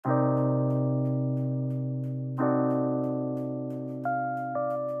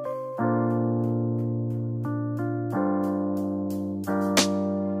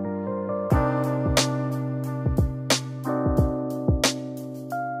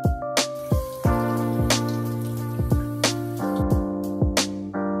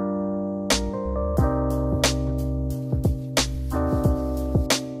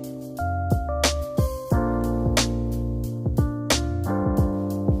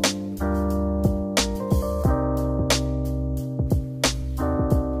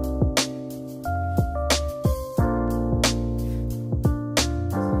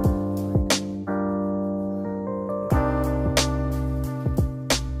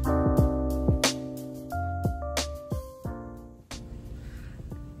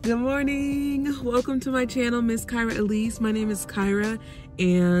Good morning. Welcome to my channel, Miss Kyra Elise. My name is Kyra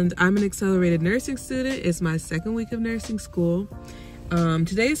and I'm an accelerated nursing student. It's my second week of nursing school.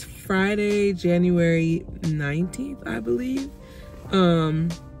 Today's Friday, January 19th, I believe.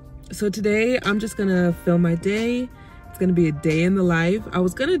 So today I'm just gonna film my day. It's gonna be a day in the life. I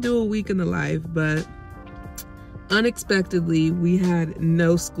was gonna do a week in the life, but unexpectedly we had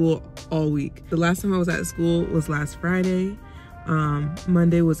no school all week. The last time I was at school was last Friday.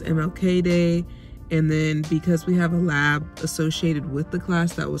 Monday was MLK Day, and then because we have a lab associated with the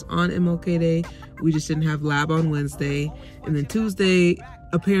class that was on MLK Day, we just didn't have lab on Wednesday. And then Tuesday,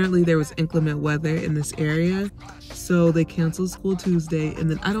 apparently there was inclement weather in this area, so they canceled school Tuesday, and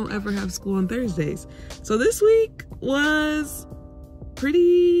then I don't ever have school on Thursdays. So this week was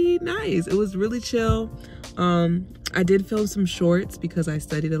pretty nice. It was really chill. I did film some shorts because I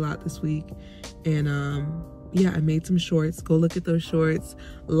studied a lot this week, and yeah, I made some shorts. Go look at those shorts,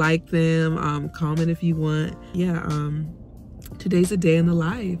 like them, comment if you want. Yeah, today's a day in the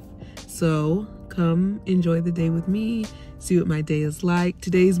life. So come enjoy the day with me, see what my day is like.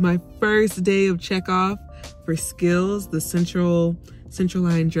 Today's my first day of check off for skills, the central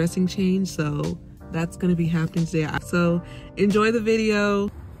line dressing change. So that's gonna be happening today. So enjoy the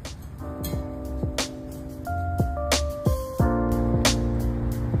video.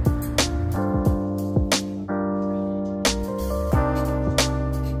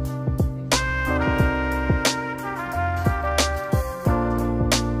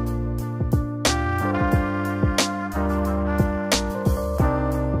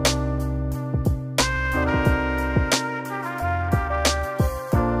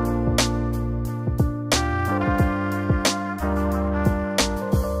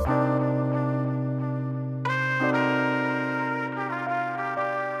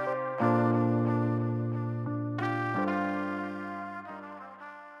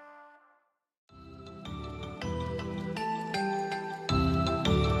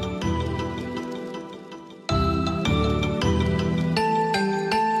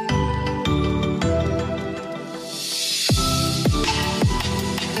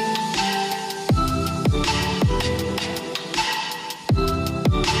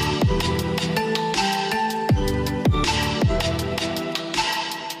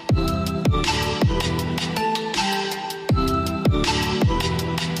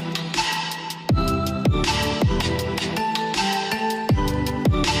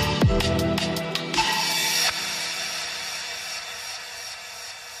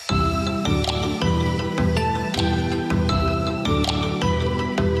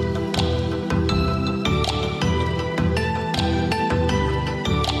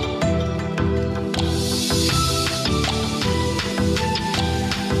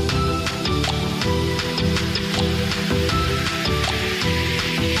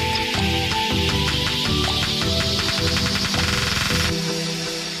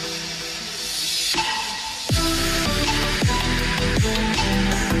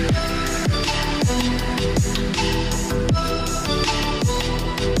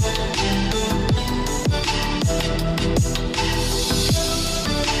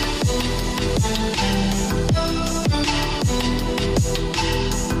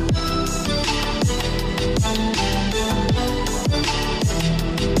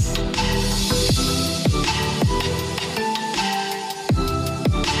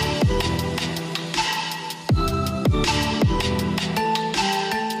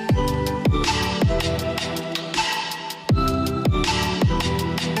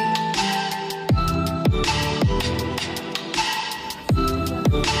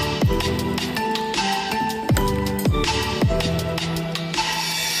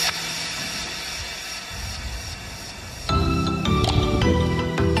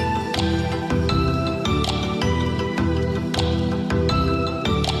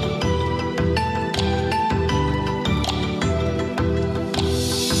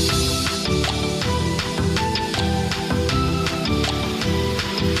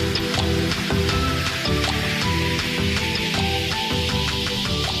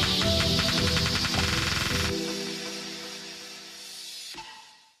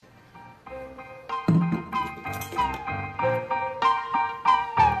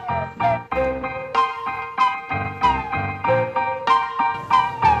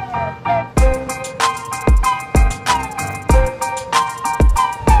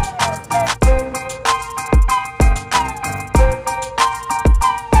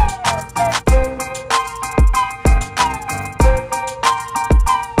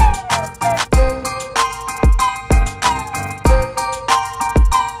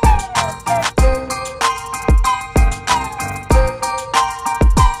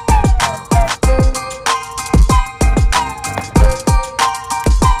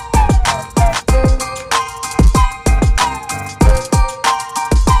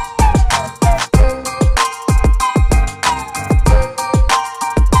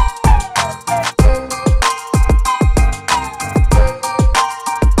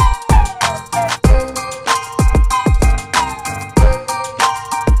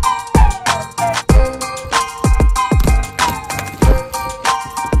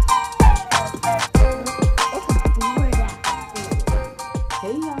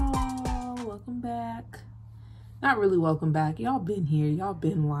 welcome back. Y'all been here, y'all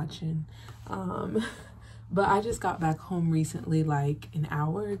been watching. But I just got back home recently, like an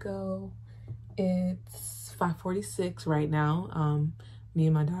hour ago. It's 5:46 right now. Me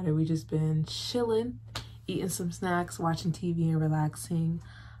and my daughter, we just been chilling, eating some snacks, watching TV and relaxing.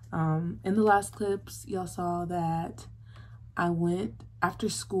 In the last clips, y'all saw that I went after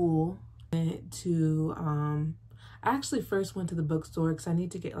school to I actually first went to the bookstore because I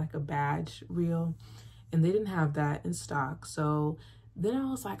need to get like a badge reel, and they didn't have that in stock. So then I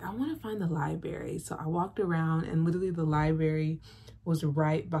was like, I want to find the library. So I walked around, and literally the library was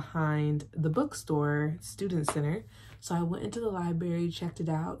right behind the bookstore student center. So I went into the library, checked it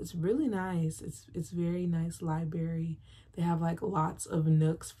out. It's really nice. It's very nice library. They have like lots of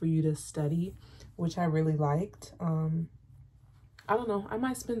nooks for you to study, which I really liked. I don't know, I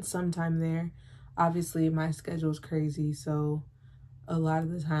might spend some time there. Obviously, my schedule is crazy, so a lot of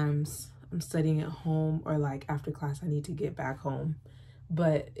the times I'm studying at home, or like after class I need to get back home.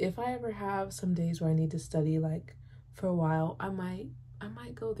 But if I ever have some days where I need to study like for a while, I might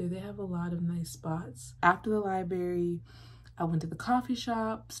go there. They have a lot of nice spots. After the library, I went to the coffee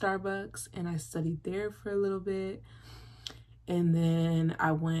shop, Starbucks, and I studied there for a little bit. And then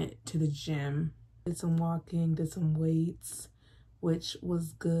I went to the gym, did some walking, did some weights, which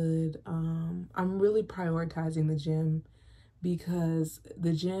was good. I'm really prioritizing the gym, because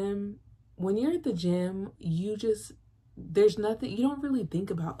the gym, when you're at the gym, there's nothing, you don't really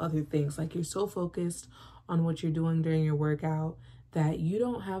think about other things. Like, you're so focused on what you're doing during your workout that you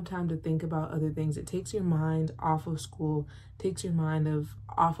don't have time to think about other things. It takes your mind off of school, takes your mind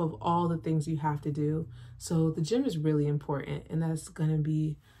off of all the things you have to do. So the gym is really important, and that's gonna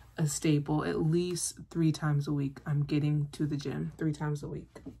be a staple. At least 3 times a week I'm getting to the gym, 3 times a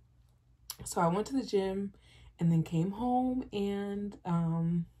week. So I went to the gym and then came home and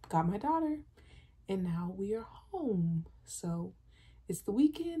got my daughter, and now we are home. So it's the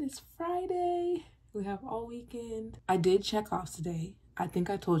weekend, it's Friday, we have all weekend. I did check-offs today. I think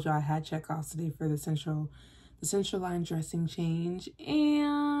I told you I had check-offs today for the central line dressing change,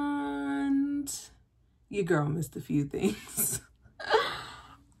 and your girl missed a few things.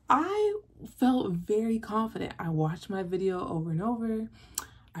 I felt very confident. I watched my video over and over.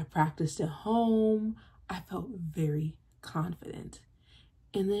 I practiced at home. I felt very confident.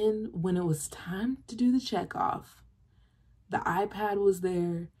 And then when it was time to do the check-off, the iPad was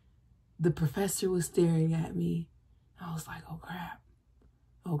there. The professor was staring at me. I was like, oh crap,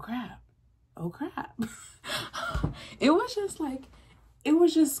 oh crap, oh crap. It was just a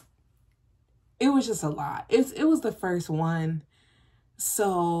lot. It was the first one.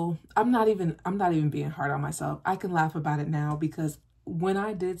 So I'm not even being hard on myself. I can laugh about it now, because when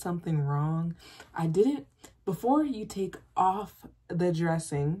I did something wrong, before you take off the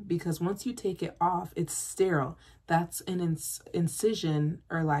dressing, because once you take it off, it's sterile. That's an incision,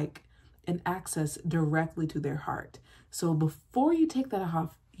 or like an access directly to their heart. So before you take that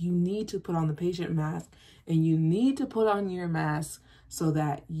off, you need to put on the patient mask, and you need to put on your mask so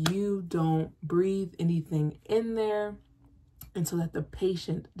that you don't breathe anything in there, and so that the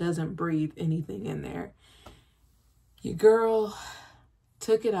patient doesn't breathe anything in there. Your girl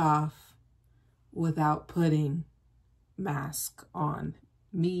took it off without putting mask on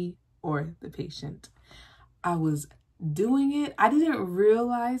me or the patient. I was doing it. I didn't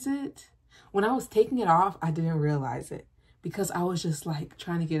realize it. When I was taking it off, I didn't realize it, because I was just like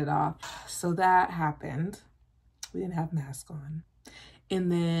trying to get it off. So that happened. We didn't have masks on.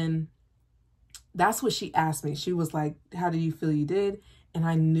 And then that's what she asked me. She was like, how do you feel you did? And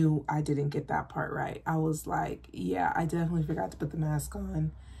I knew I didn't get that part right. I was like, yeah, I definitely forgot to put the mask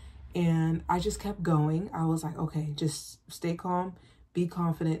on. And I just kept going. I was like, okay, just stay calm, be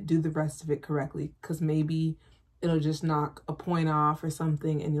confident, do the rest of it correctly, because maybe it'll just knock a point off or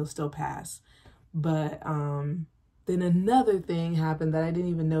something and you'll still pass. But then another thing happened that I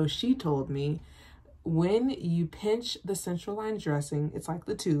didn't even know she told me. When you pinch the central line dressing, it's like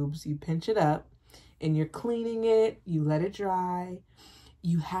the tubes, you pinch it up and you're cleaning it, you let it dry.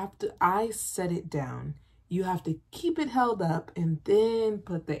 I set it down. You have to keep it held up and then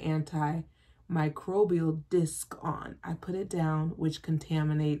put the antimicrobial disc on. I put it down, which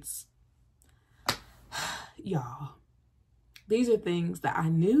contaminates. Y'all, these are things that I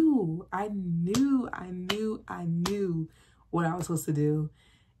knew what I was supposed to do.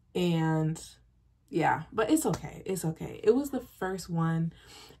 And yeah, but it's okay. It's okay. It was the first one.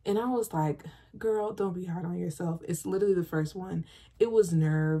 And I was like, girl, don't be hard on yourself. It's literally the first one. It was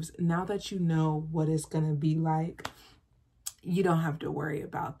nerves. Now that you know what it's going to be like, you don't have to worry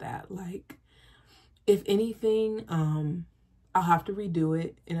about that. Like, if anything, I'll have to redo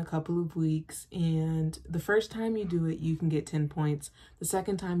it in a couple of weeks. And the first time you do it, you can get 10 points. The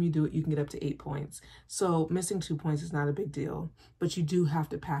second time you do it, you can get up to 8 points. So missing 2 points is not a big deal, but you do have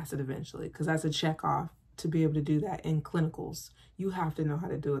to pass it eventually because that's a check off to be able to do that in clinicals. You have to know how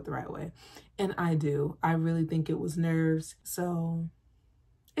to do it the right way. And I do. I really think it was nerves. So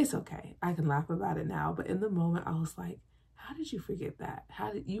it's okay. I can laugh about it now. But in the moment, I was like, how did you forget that?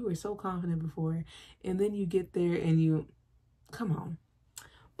 How did you were so confident before, and then you get there and you, come on.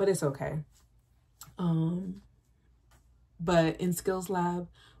 But it's okay. But in skills lab,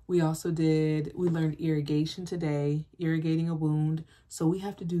 we learned irrigation today, irrigating a wound. So we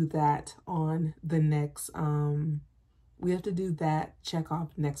have to do that on the next, we have to do that check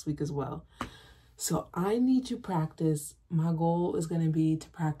off next week as well. So I need to practice. My goal is going to be to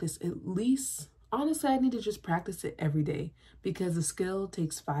practice at least, honestly, I need to just practice it every day because the skill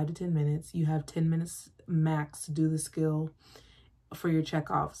takes 5 to 10 minutes. You have 10 minutes max to do the skill for your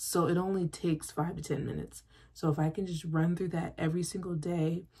checkoff. So it only takes 5 to 10 minutes. So if I can just run through that every single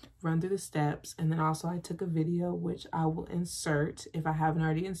day, run through the steps, and then also I took a video, which I will insert if I haven't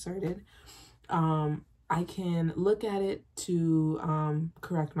already inserted. I can look at it to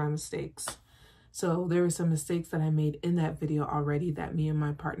correct my mistakes. So there were some mistakes that I made in that video already that me and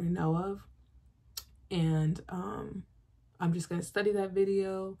my partner know of. And I'm just going to study that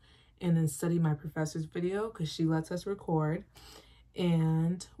video and then study my professor's video because she lets us record.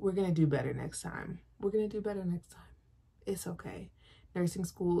 And we're going to do better next time. We're going to do better next time. It's okay. Nursing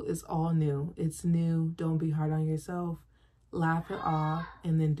school is all new. It's new. Don't be hard on yourself. Laugh it off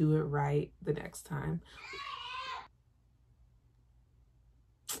and then do it right the next time.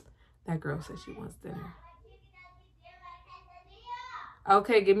 That girl said she wants dinner.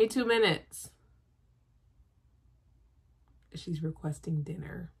 Okay, give me 2 minutes. She's requesting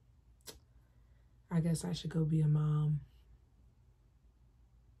dinner. I guess I should go be a mom.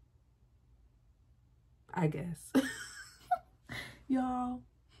 I guess. Y'all,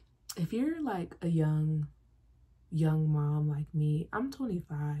 if you're like a young mom like me, I'm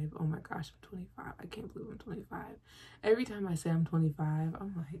 25. Oh my gosh, I'm 25. I can't believe I'm 25. Every time I say I'm 25,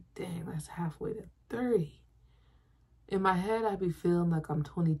 I'm like, dang, that's halfway to 30. In my head, I be feeling like I'm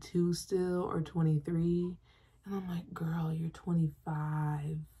 22 still or 23. And I'm like, girl, you're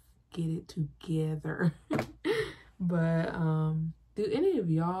 25. Get it together. But do any of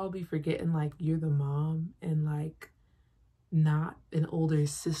y'all be forgetting like you're the mom and like not an older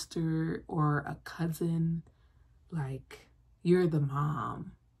sister or a cousin? Like, you're the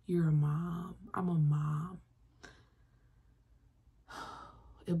mom. You're a mom. I'm a mom.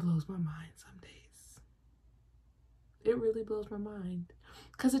 It blows my mind some days. It really blows my mind.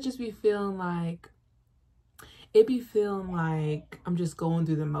 Because it just be feeling like, I'm just going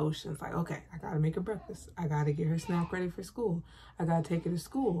through the motions. Like, okay, I got to make her breakfast. I got to get her snack ready for school. I got to take her to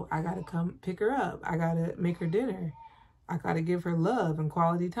school. I got to come pick her up. I got to make her dinner. I got to give her love and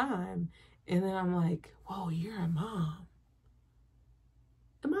quality time. And then I'm like, whoa, you're a mom.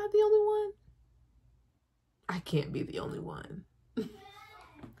 Am I the only one? I can't be the only one.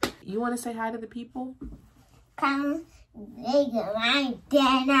 You want to say hi to the people? Come make my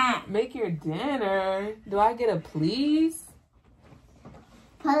dinner. Make your dinner? Do I get a please?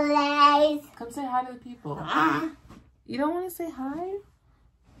 Please. Come say hi to the people. You don't want to say hi?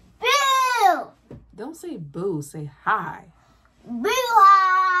 Boo. Don't say boo. Say hi. Boo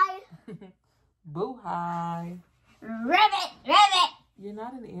hi. Boo hi. Rabbit, rabbit. You're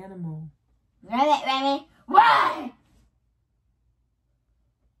not an animal. Rabbit, rabbit. Why?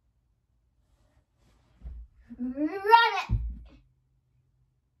 Rabbit.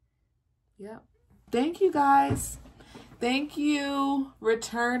 Yep. Thank you guys. Thank you,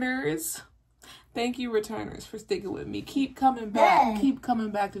 returners. Thank you, returners, for sticking with me. Keep coming back. Keep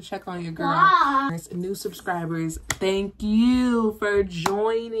coming back to check on your girl. New subscribers, thank you for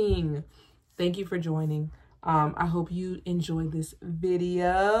joining. Thank you for joining. I hope you enjoyed this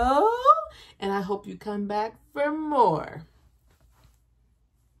video, and I hope you come back for more.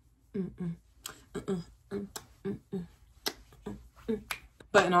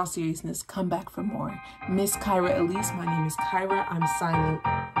 But in all seriousness, come back for more. Miss Kyra Elise, my name is Kyra. I'm signing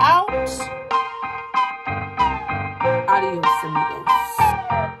out. Adios, amigos.